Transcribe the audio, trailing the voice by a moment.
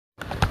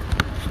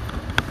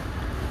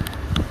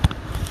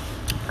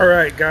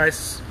Alright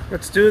guys,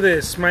 let's do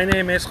this. My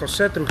name is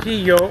Jose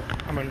Trujillo.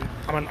 I'm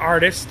an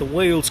artist, the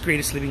world's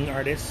greatest living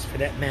artist for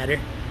that matter.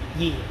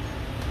 Yeah.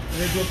 We're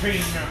gonna do a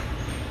painting now.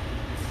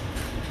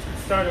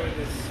 Let's start with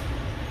this.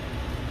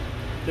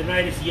 The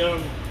night is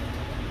young.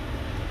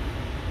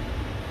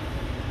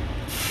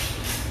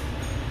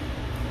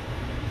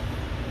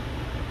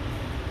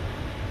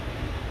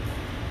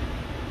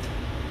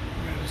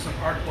 I'm gonna do some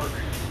artwork.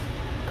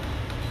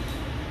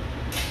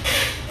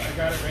 I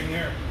got it right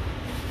here.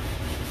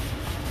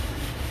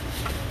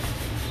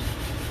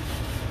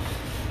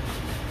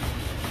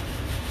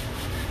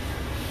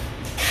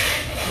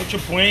 Mucho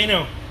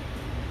bueno.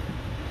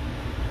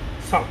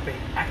 Salpe,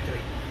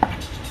 activate.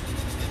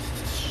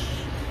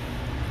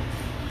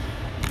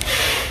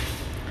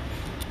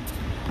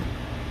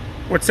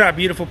 What's up,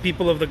 beautiful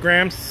people of the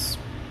Grams?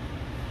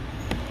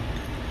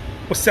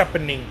 What's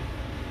happening?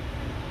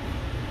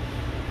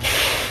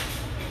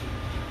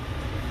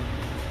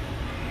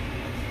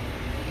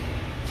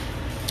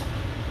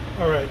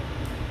 All right,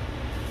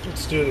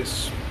 let's do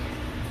this.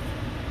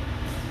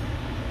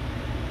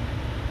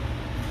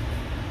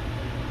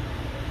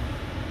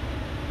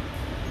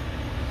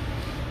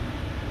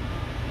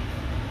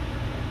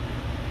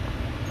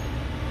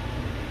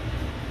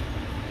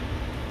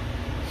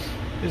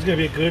 This is gonna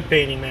be a good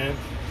painting, man.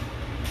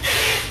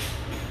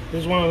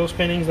 This is one of those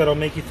paintings that'll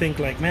make you think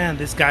like, man,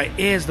 this guy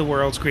is the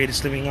world's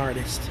greatest living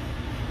artist.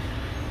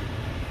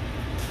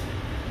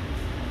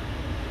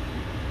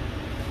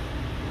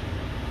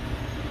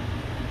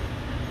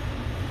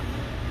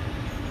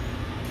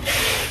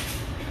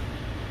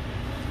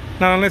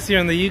 Now, unless you're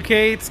in the UK,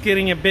 it's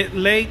getting a bit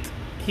late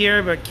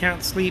here, but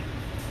can't sleep.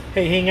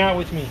 Hey, hang out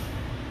with me.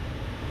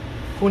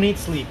 Who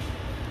needs sleep?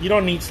 You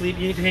don't need sleep.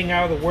 You need to hang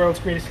out with the world's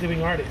greatest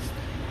living artist.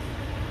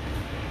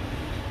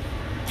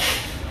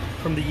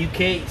 From the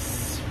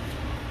UK's.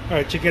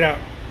 Alright, check it out.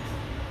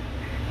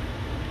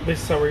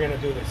 This is how we're gonna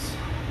do this.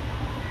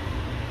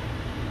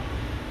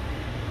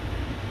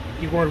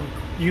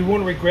 You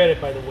won't regret it,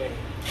 by the way.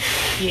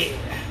 Yeah.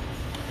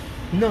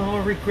 No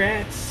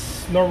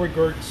regrets. No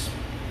regrets.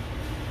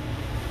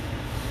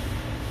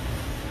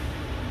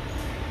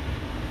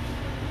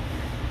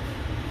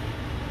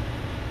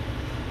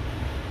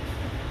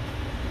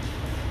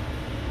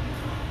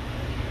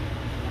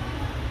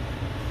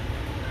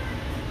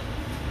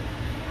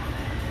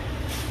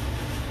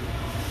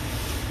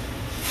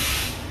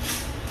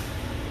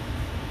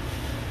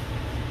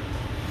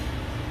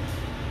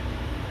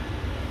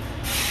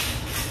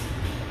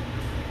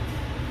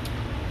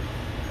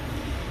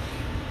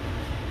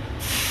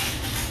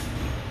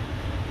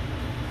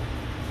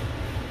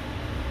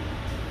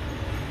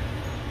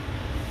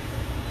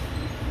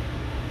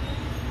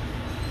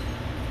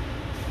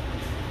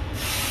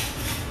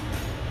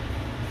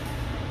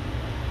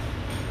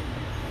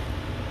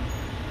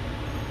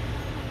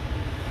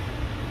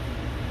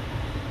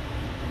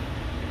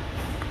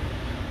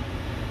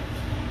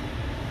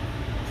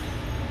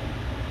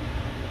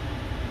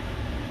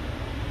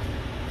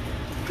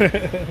 Look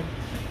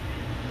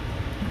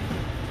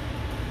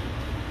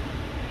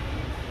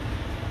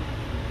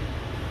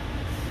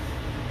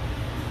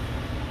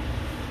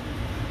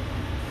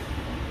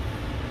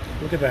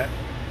at that.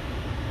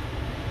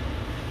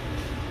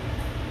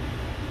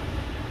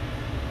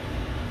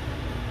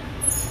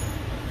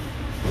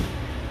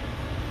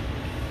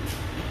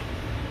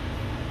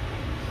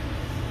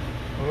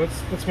 Well,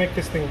 let's make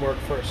this thing work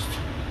first.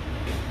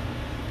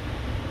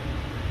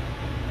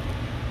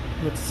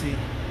 Let's see.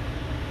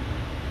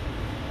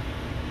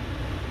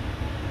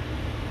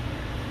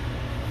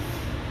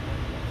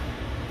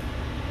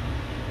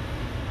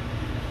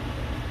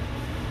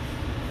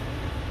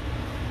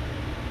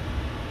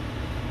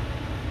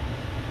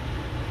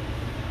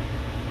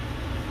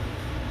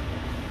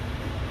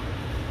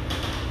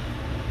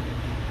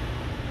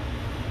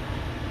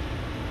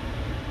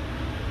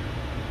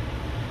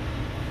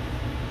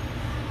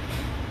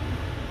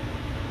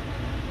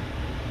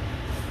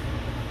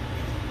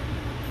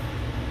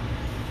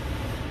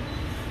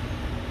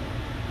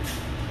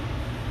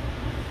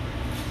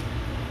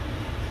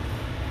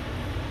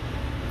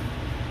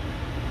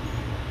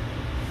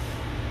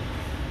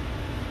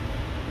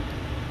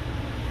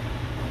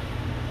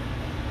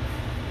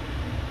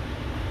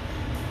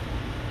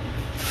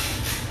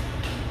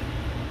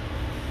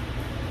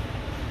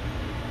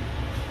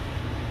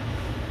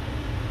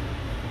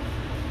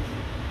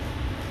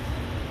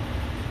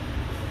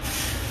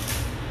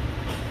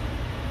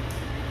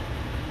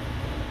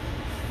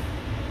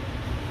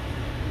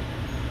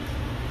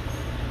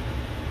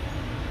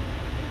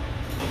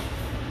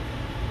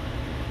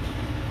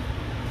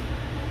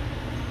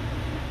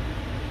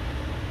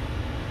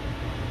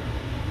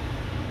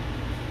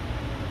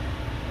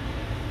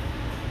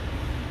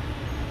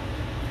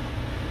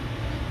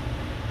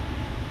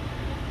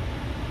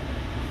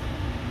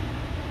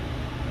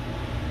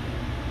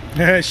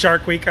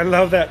 Shark Week, I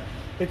love that.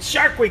 It's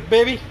Shark Week,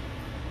 baby.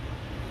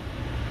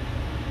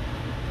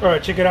 All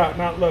right, check it out.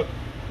 Now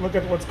look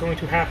at what's going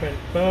to happen.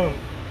 Boom,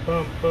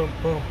 boom, boom,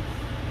 boom.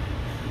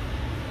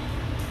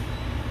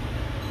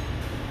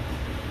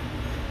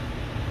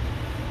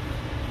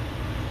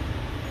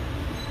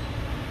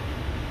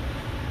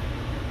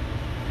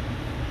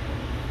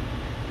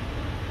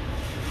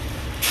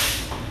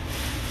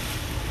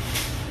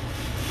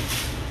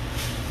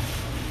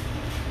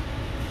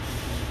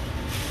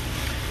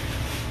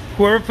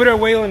 Whoever put a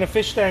whale in a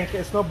fish tank,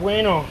 it's no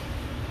bueno.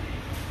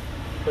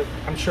 But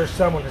I'm sure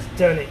someone has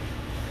done it.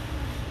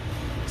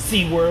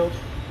 SeaWorld.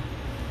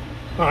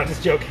 Oh, I'm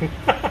just joking.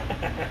 I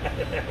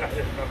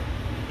don't know.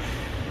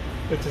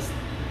 It just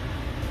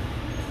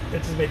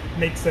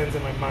makes sense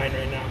in my mind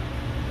right now.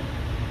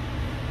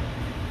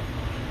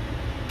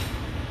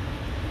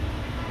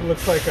 It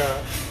looks like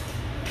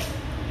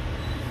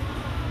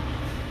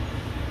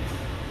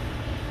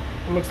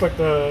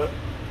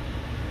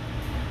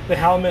the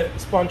helmet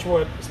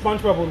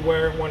SpongeBob would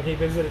wear when he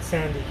visited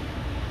Sandy.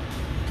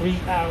 3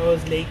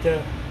 hours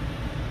later.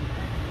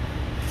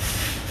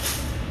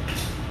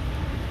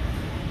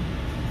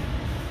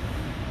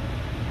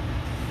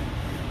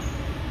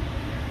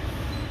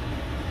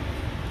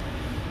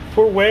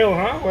 Poor whale,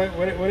 huh?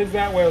 What is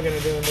that whale gonna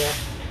do in there?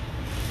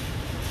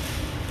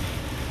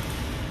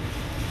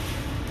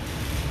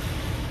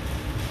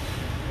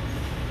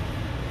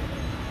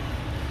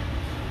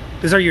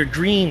 These are your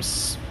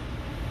dreams.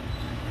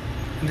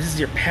 And this is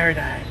your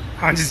paradise.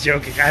 I'm just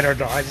joking. I don't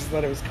know. I just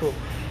thought it was cool.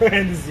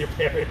 And this is your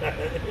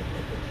paradise.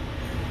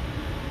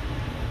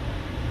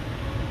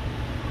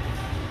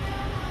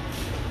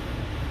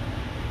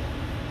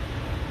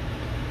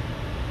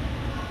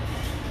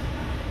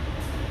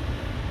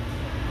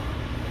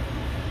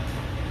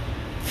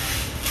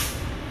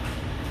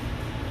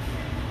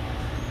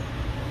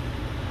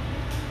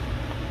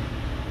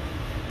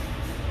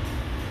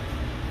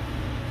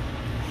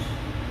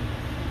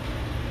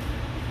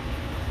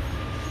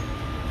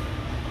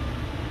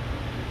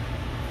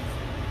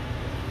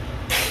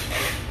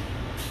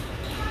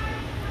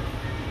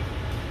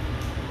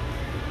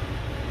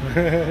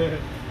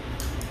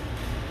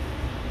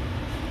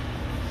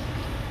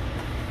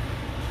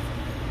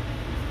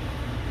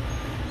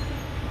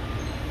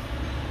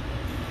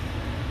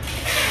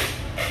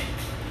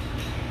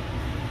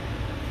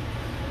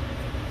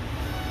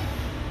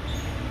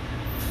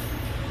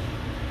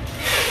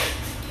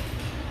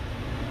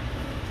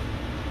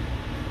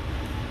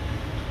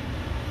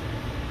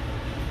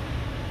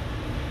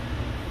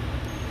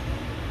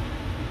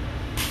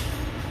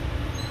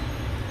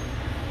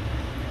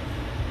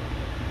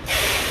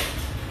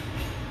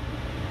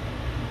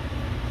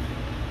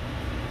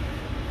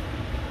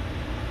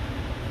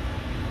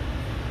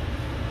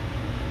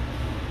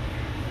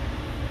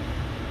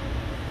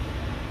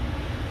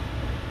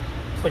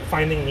 It's like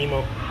Finding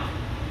Nemo.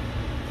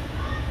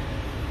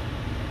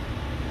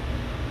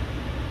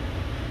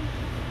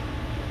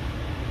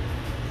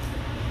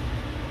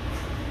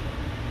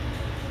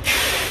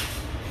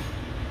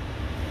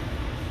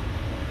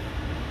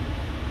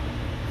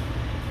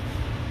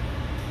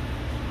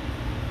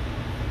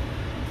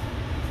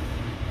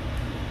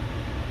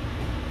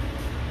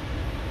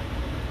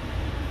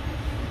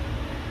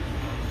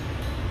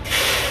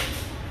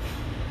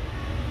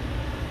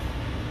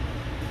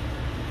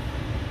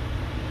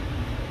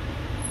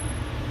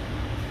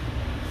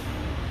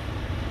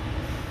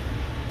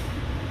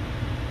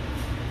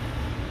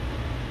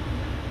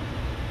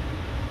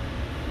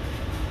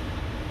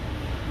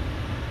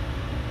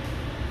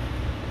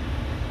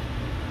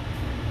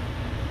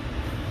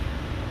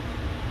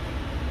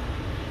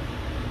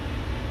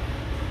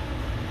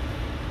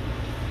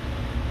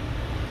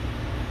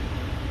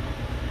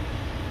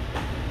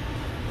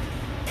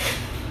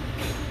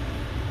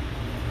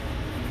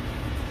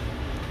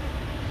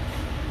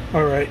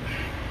 All right.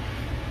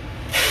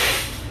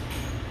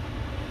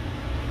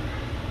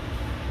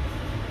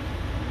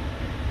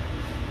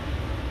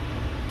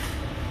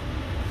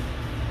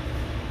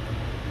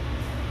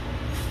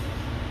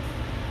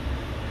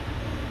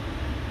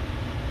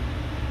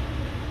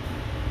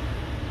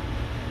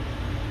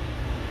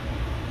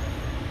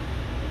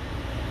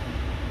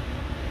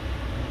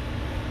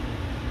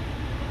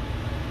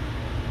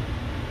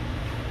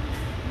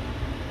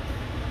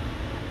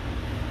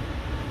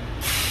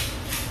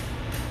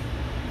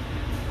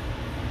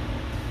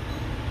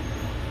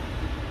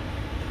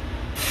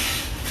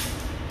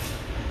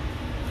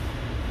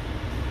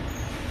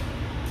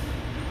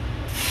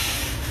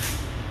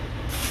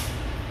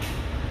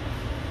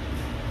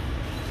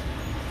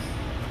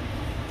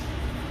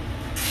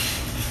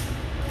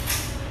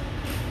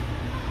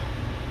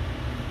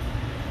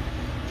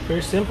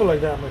 Very simple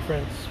like that, my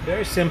friends.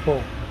 Very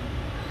simple.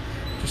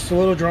 Just a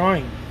little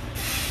drawing.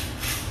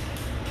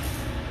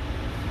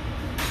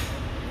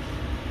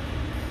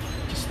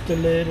 Just a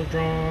little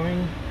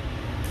drawing.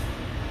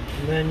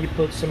 And then you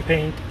put some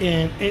paint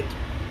in it.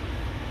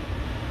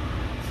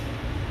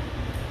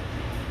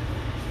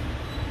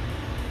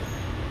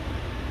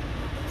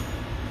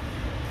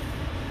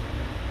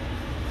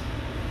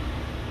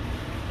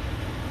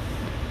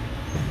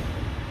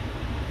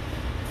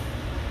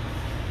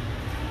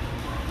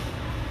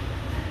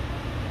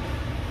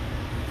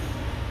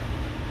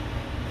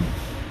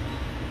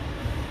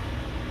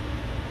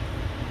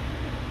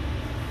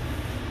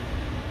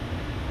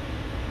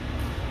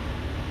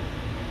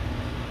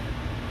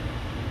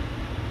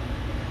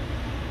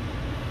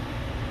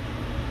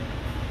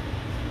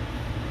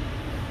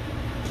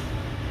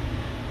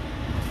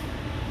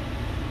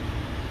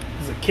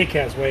 This is a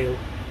kick-ass whale.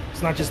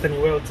 It's not just any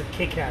whale, it's a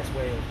kick-ass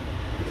whale.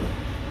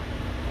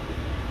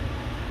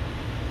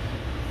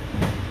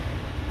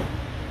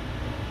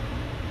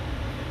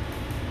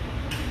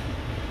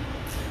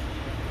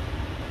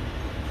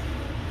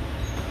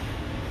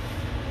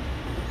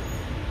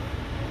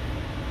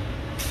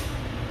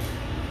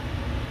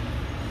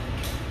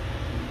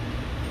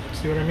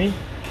 See what I mean?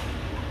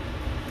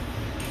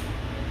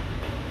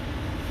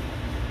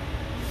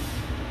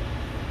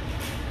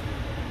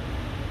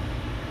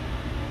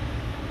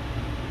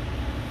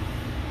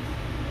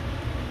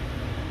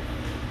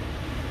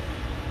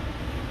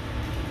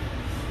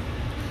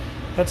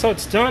 That's how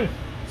it's done,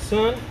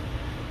 son.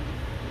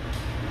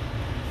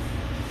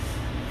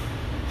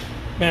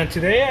 Man,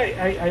 today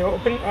I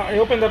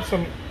opened up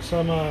some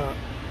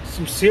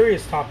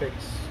serious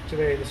topics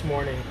today this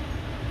morning.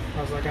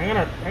 I was like, I'm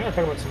gonna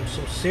talk about some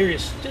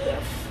serious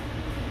stuff.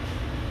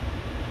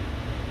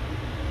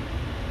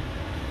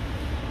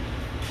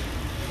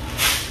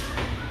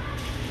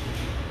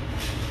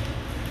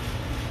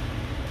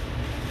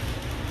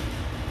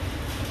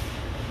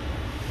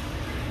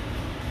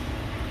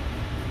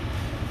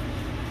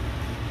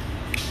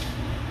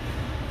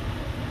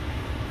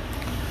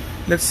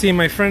 Let's see,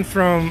 my friend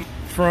from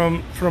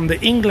the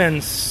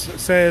England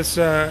says,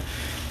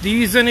 do you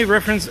use any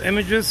reference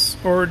images,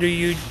 or do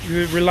you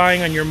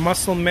relying on your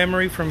muscle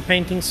memory from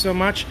painting so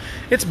much?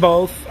 It's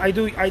both. I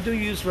do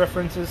use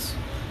references.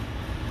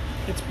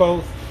 It's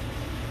both.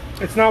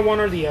 It's not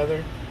one or the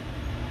other.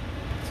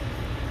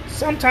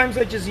 Sometimes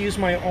I just use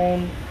my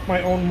own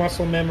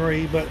muscle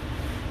memory, but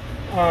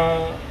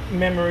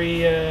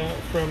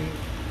from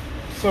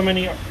so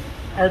many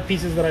art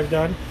pieces that I've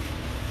done.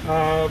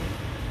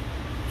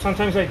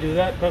 Sometimes I do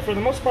that, but for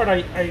the most part,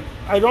 I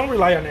don't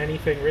rely on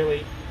anything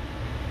really.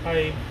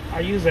 I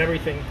use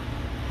everything.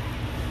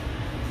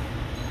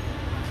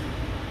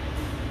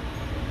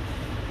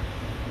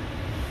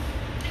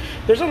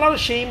 There's a lot of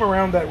shame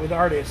around that with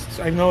artists.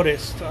 I've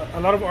noticed a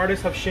lot of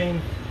artists have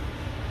shame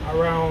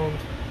around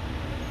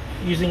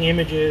using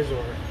images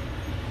or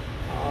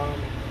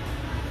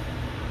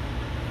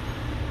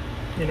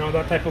you know,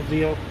 that type of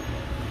deal.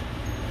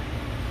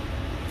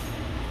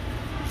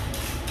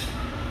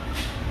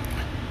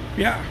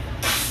 Yeah.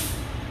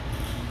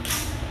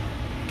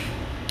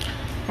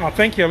 Oh,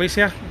 thank you,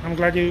 Alicia. I'm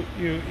glad you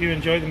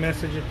enjoyed the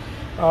message.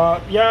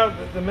 Yeah,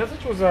 the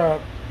message was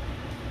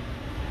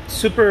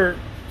super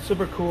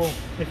cool,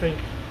 I think.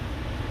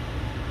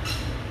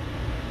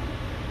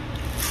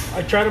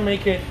 I try to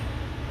make it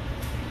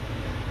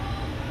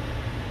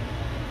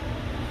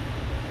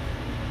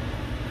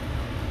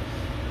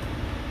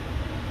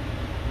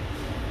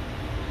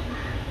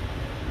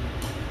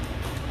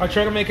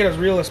as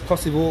real as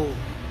possible,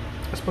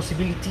 as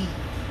possibility.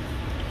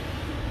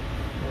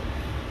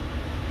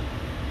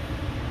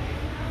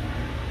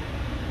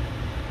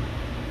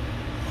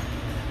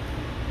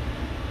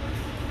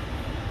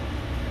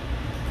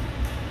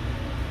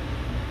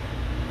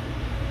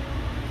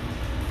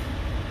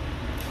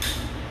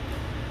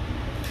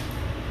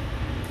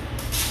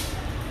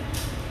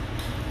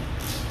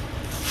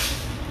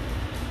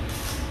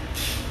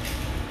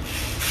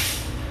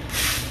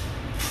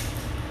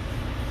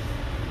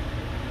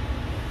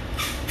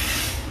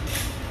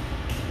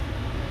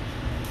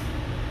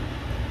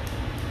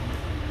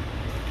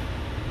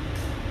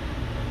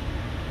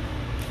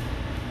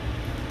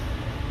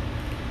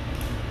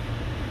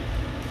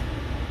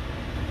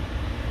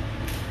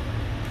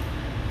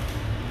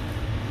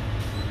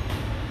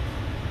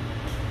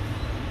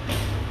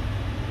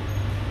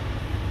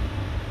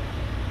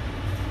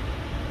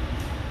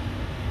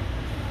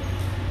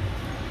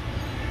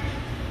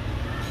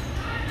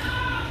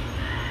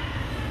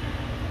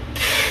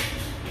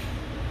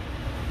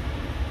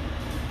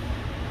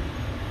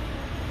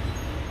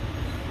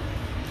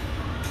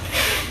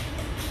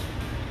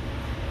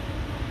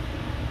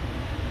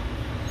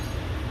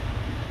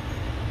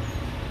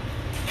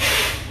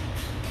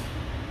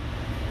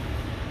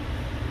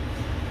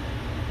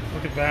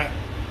 Look at that.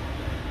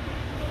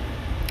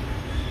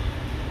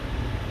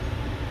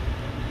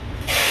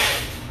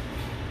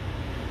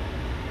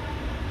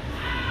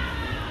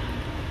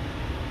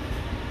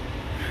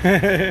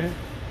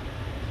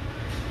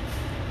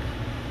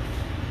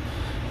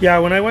 Yeah,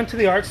 when I went to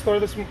the art store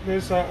this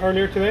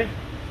earlier today,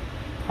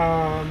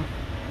 I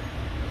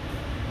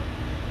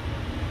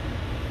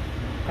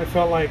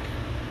felt like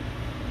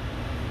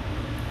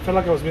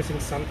I was missing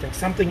something.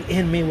 Something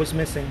in me was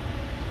missing,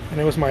 and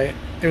it was my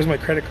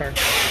credit card.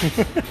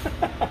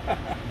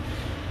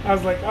 I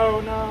was like,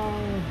 oh no.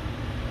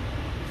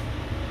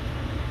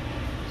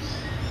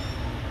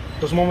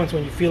 Those moments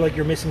when you feel like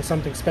you're missing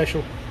something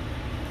special.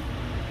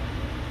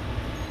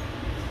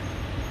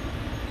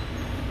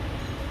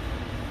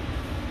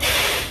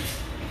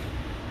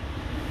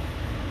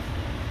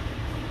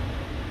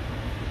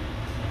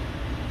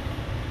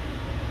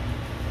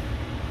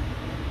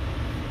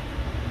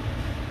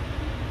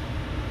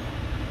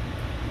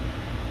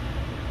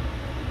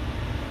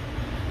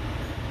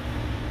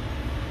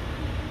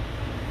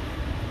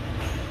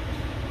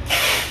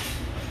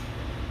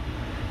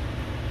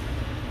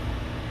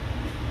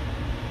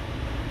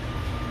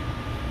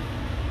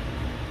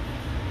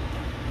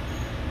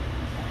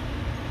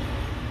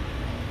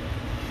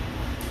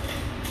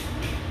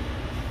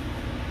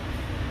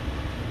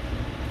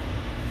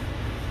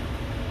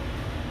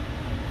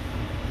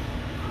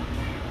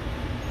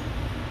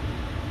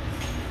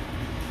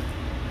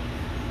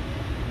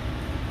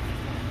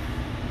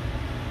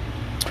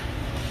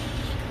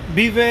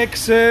 Vivek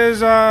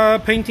says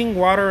painting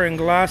water and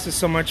glass is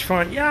so much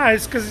fun. Yeah,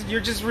 it's because you're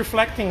just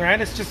reflecting,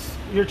 right? It's just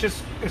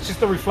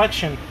a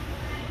reflection.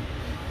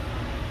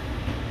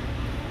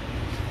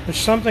 There's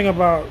something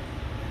about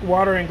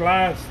water and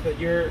glass that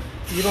you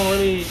don't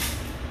really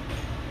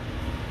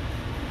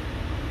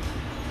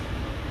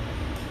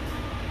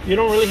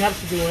have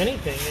to do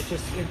anything.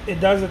 It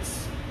does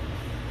its.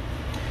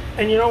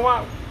 And you know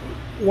what?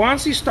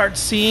 Once you start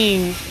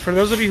seeing, for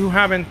those of you who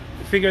haven't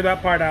figured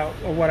that part out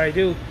of what I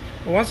do,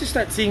 once you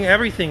start seeing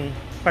everything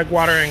like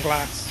water and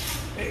glass,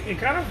 it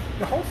kind of,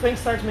 the whole thing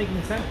starts making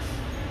sense.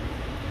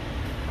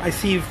 I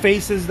see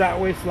faces that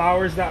way,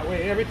 flowers that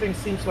way. Everything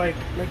seems like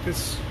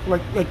this,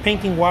 like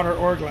painting water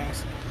or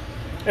glass.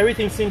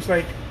 Everything seems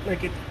like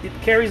it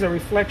carries a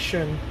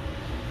reflection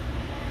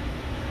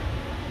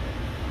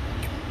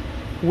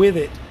with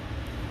it.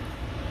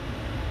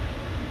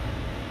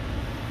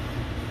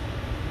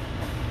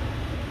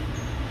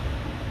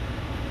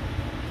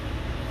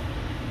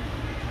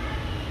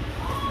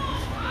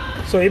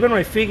 So even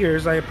my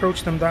figures, I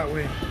approach them that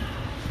way.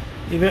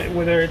 Even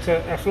whether it's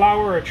a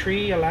flower, a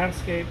tree, a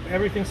landscape,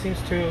 everything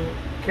seems to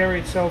carry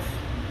itself.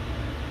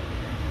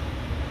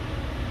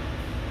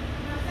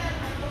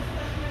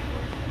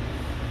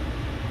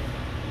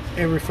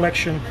 A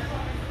reflection.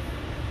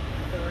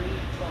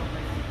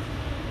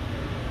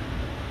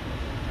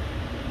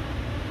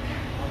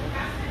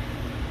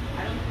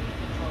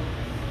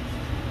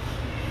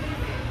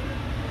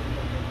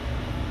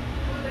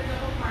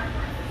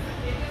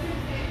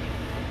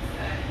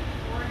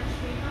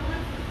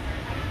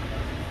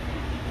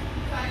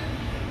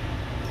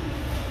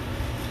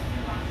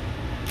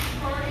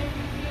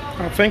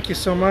 Oh, thank you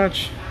so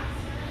much.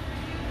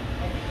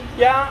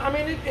 Yeah, I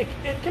mean,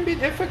 it can be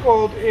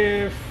difficult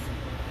if,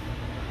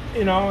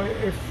 you know,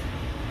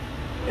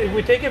 if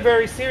we take it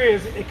very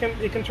serious, it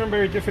can turn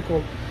very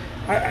difficult.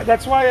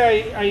 That's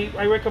why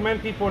I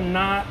recommend people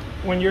not,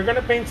 when you're going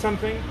to paint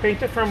something,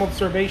 paint it from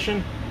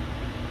observation,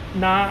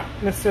 not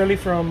necessarily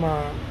from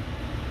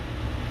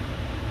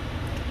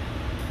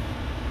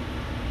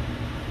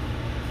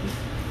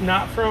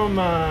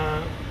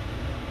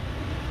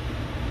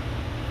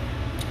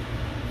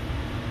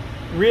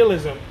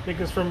realism,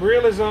 because from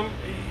realism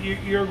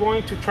you're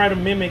going to try to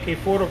mimic a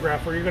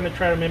photograph, or you're going to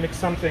try to mimic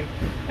something,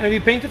 and if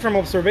you paint it from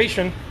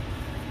observation,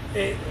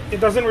 it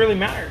doesn't really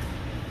matter.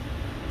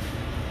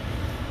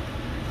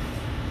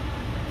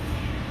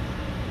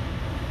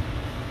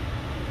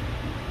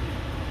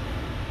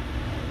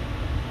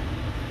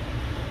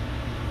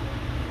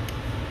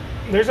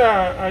 There's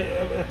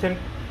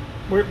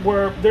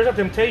there's a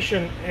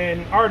temptation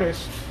in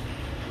artists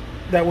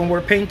that when we're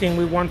painting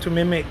we want to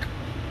mimic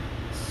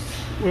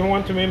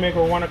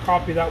or want to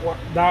copy that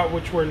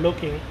which we're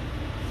looking,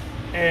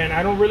 and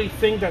I don't really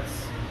think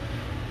that's.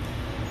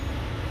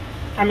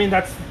 I mean,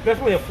 that's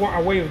definitely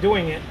a way of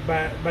doing it,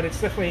 but it's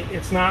definitely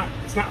it's not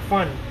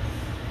fun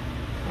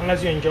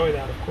unless you enjoy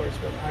that, of course.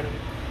 But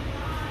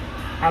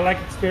I like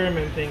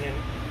experimenting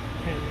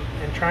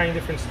and trying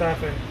different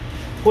stuff and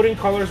putting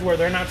colors where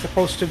they're not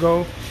supposed to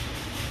go,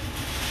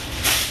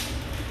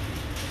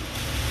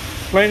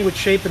 playing with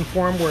shape and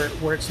form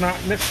where it's not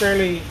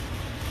necessarily,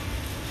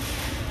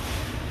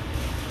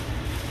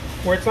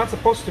 where it's not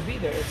supposed to be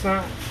there.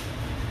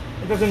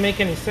 It doesn't make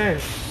any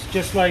sense.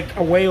 Just like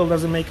a whale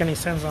doesn't make any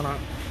sense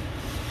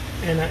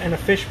in a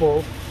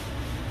fishbowl.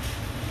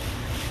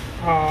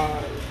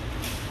 A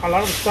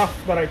lot of the stuff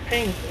that I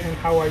paint and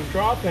how I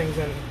draw things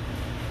and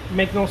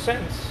make no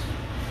sense.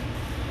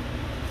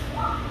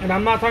 And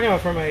I'm not talking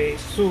about from a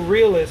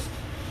surrealist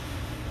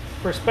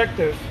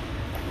perspective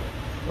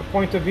or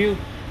point of view,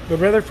 but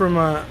rather from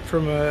a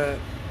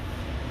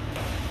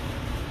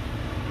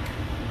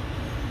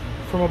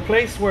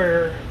place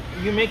where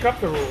you make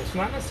up the rules,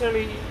 not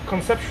necessarily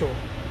conceptual.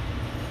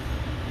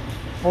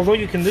 Although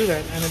you can do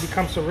that and it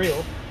becomes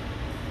surreal,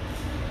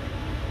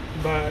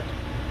 but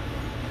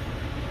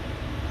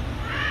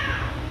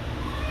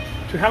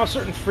to have a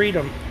certain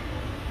freedom.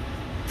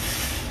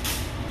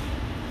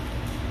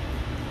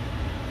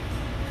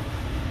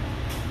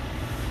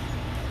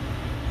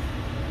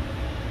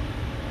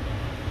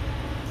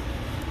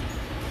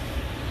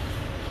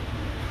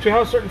 To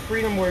have a certain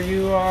freedom where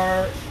you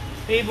are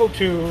able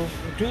to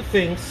do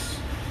things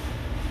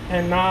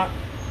and not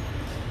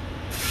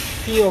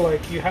feel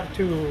like you have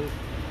to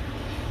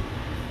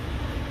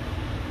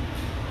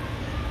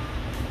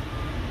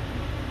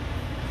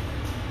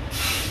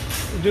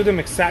do them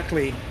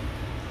exactly.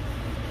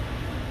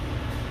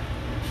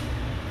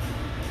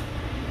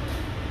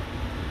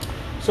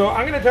 So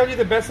I'm going to tell you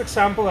the best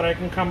example that I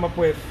can come up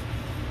with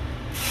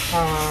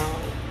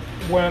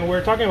when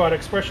we're talking about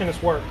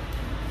expressionist work.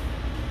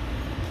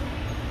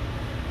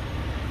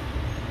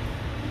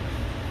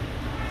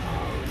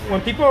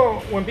 When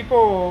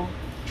people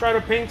try to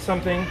paint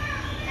something,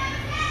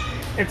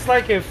 it's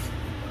like if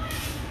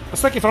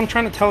I'm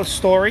trying to tell a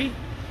story,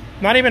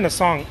 not even a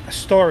song, a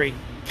story.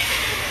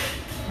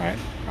 Right?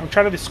 I'm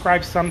trying to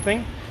describe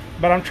something,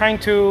 but I'm trying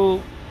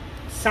to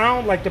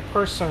sound like the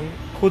person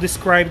who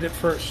described it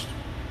first.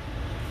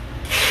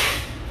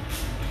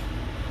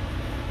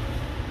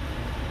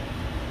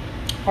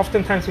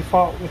 oftentimes we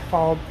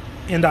fall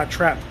in that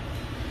trap.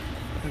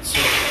 And so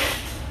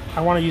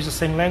I want to use the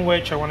same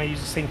language. I want to use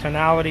the same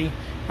tonality.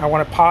 I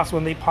want to pause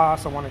when they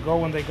pause. I want to go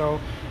when they go.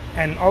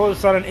 And all of a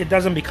sudden, it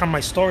doesn't become my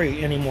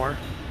story anymore.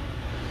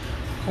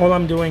 All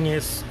I'm doing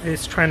is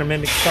trying to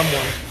mimic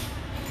someone,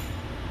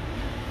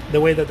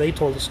 the way that they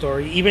told the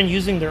story, even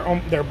using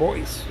their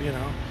voice, you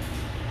know.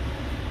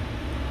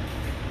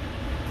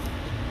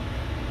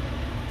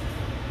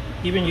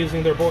 Even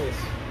using their voice.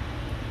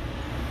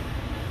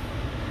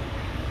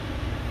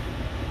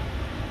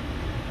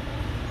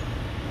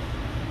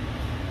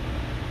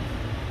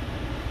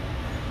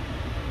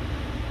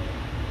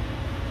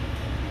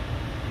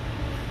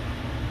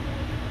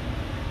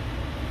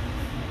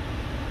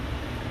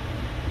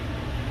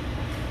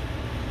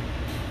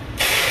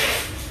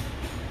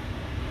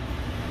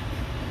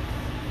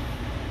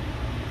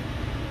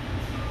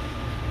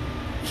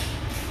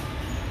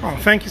 Oh,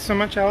 thank you so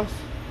much, Alice.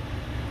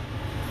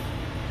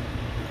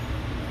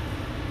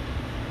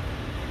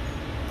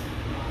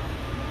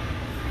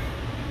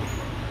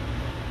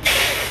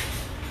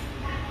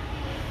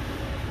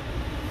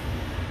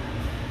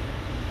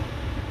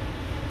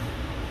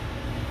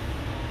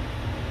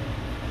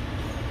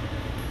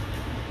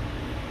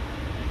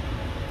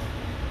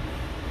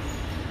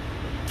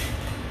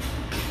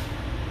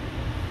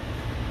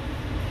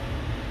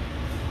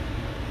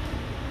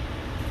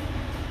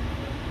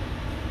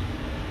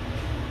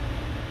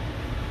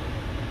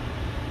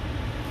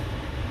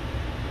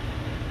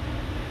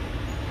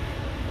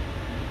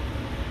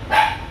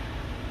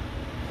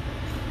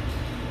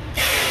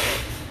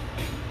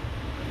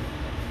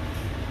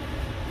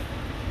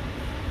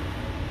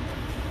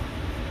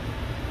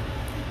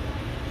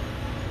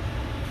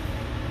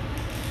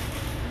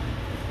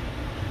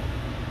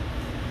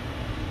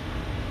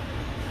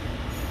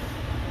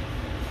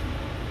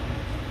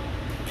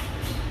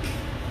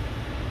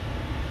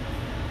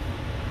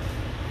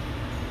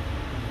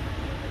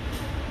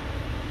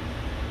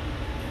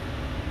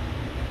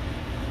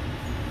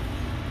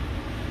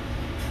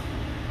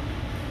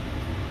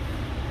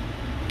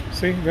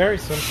 See, very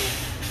simple.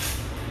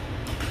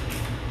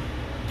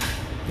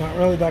 Not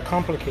really that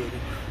complicated.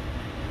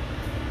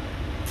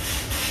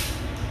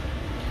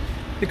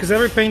 Because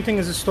every painting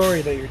is a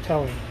story that you're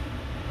telling.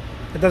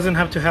 It doesn't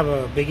have to have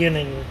a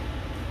beginning,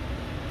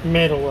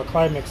 middle, a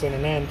climax, and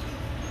an end,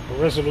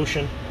 a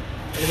resolution.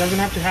 It doesn't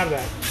have to have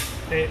that.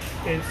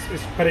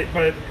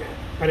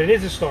 But it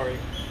is a story,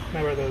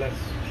 nevertheless.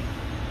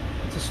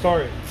 It's a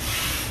story.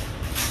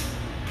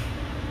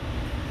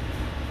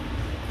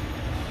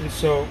 And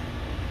so,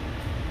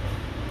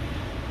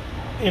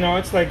 you know,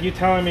 it's like you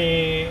telling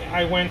me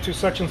I went to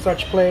such and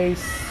such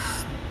place.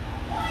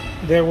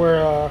 There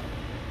was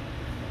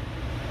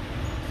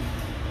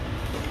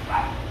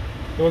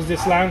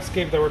this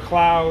landscape. There were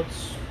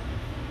clouds,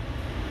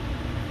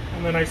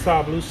 and then I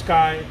saw a blue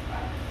sky,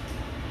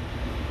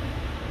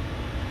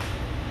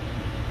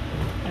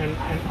 and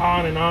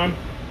on and on.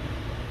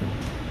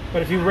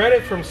 But if you read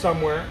it from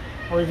somewhere,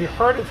 or if you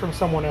heard it from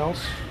someone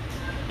else,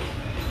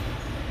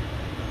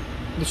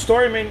 the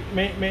story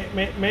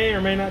may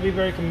or may not be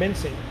very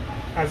convincing,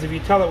 as if you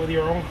tell it with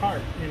your own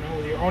heart, you know,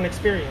 with your own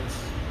experience.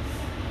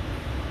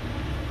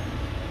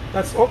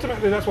 That's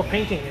ultimately that's what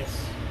painting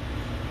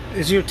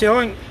is you're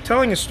telling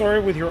a story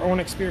with your own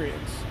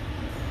experience.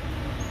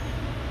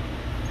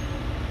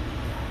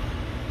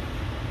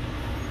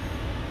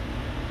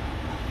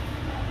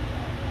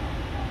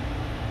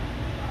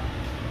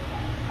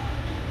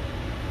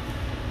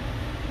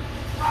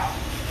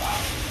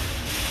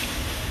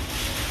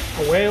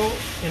 A whale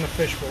in a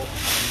fishbowl.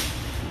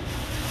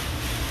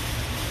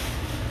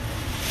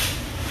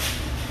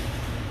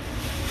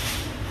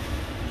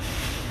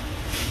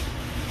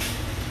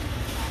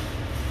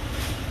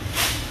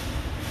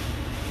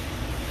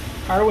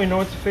 How do we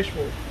know it's a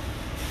fishbowl? Right?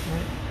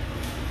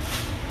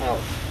 Well,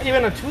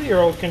 even a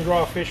 2-year-old can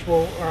draw a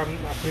fishbowl. Not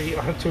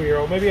a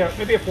 2-year-old, maybe a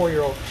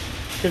 4-year-old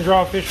can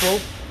draw a fishbowl,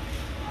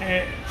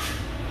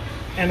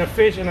 and a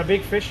fish and a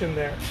big fish in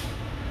there,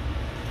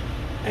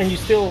 and you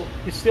still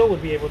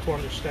would be able to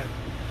understand.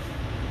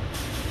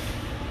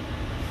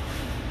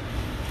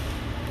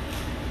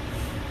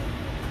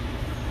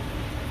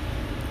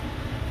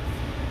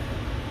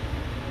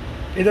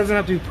 It doesn't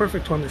have to be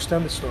perfect to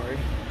understand the story.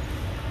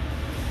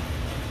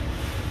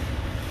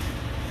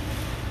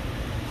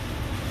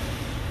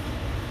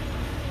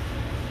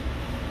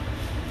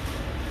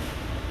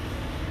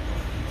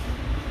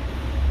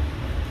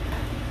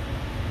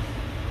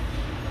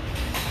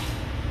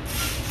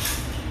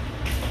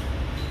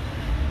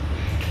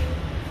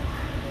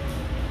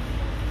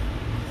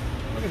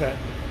 Look at that.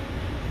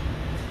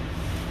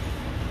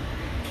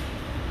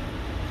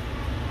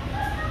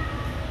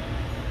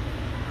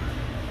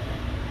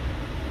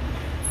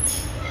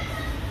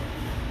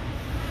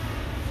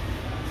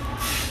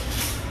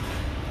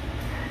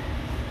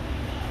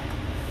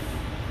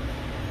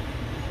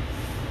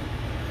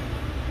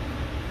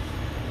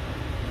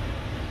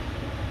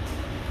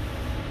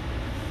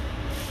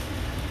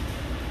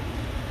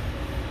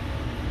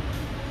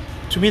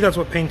 To me, that's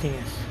what painting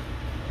is.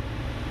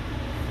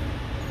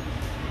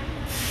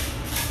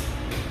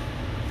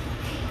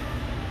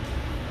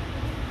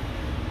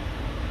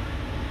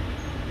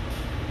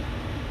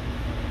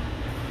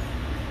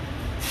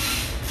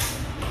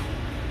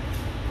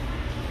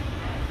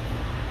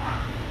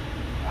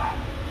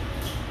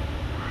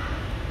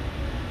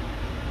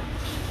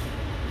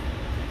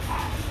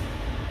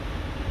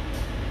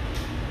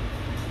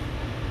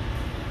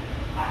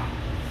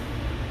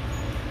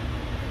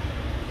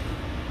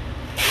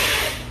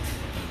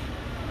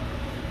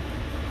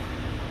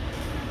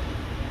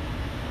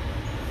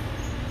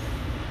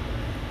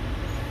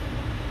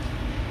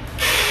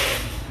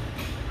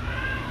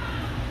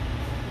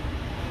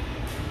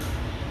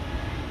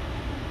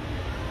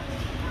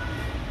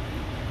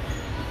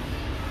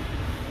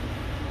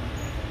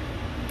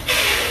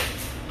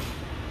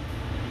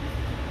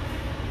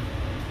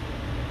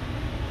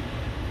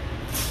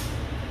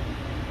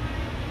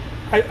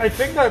 I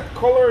think that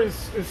color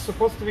is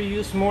supposed to be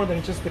used more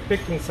than just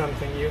depicting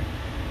something.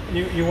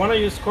 You want to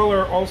use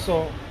color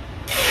also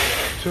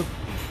to.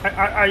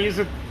 I use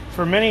it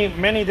for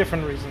many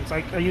different reasons.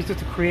 I use it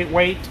to create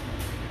weight,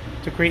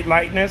 to create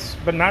lightness,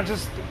 but not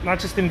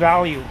just in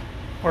value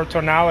or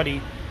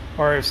tonality,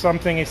 or if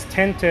something is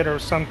tinted or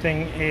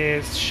something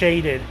is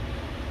shaded.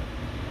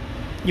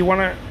 You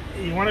want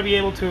to be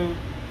able to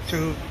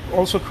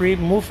also create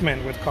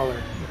movement with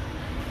color,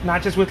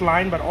 not just with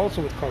line, but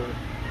also with color.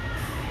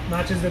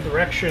 Not just the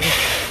direction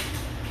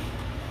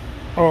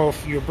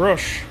of your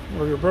brush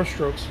or your brush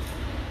strokes.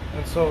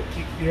 And so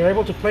you're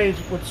able to play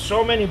with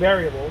so many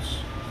variables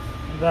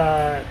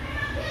that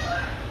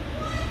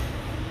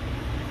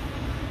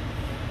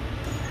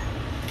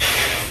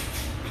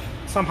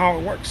somehow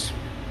it works.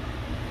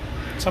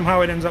 Somehow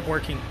it ends up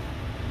working.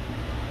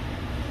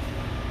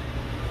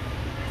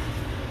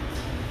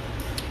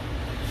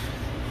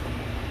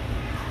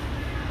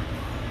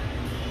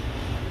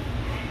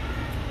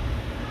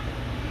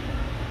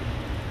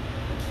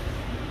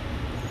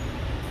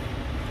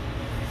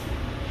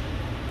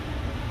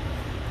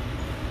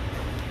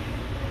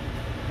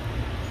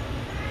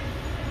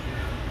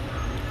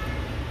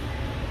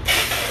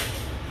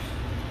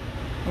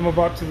 I'm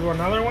about to do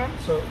another one.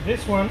 So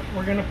this one,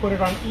 we're gonna put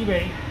it on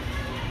eBay.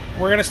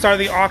 We're gonna start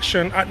the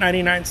auction at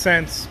 99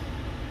 cents.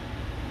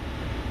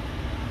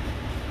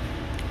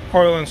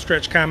 Oil and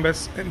stretch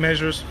canvas. It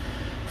measures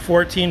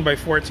 14 by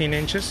 14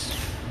 inches.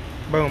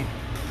 Boom.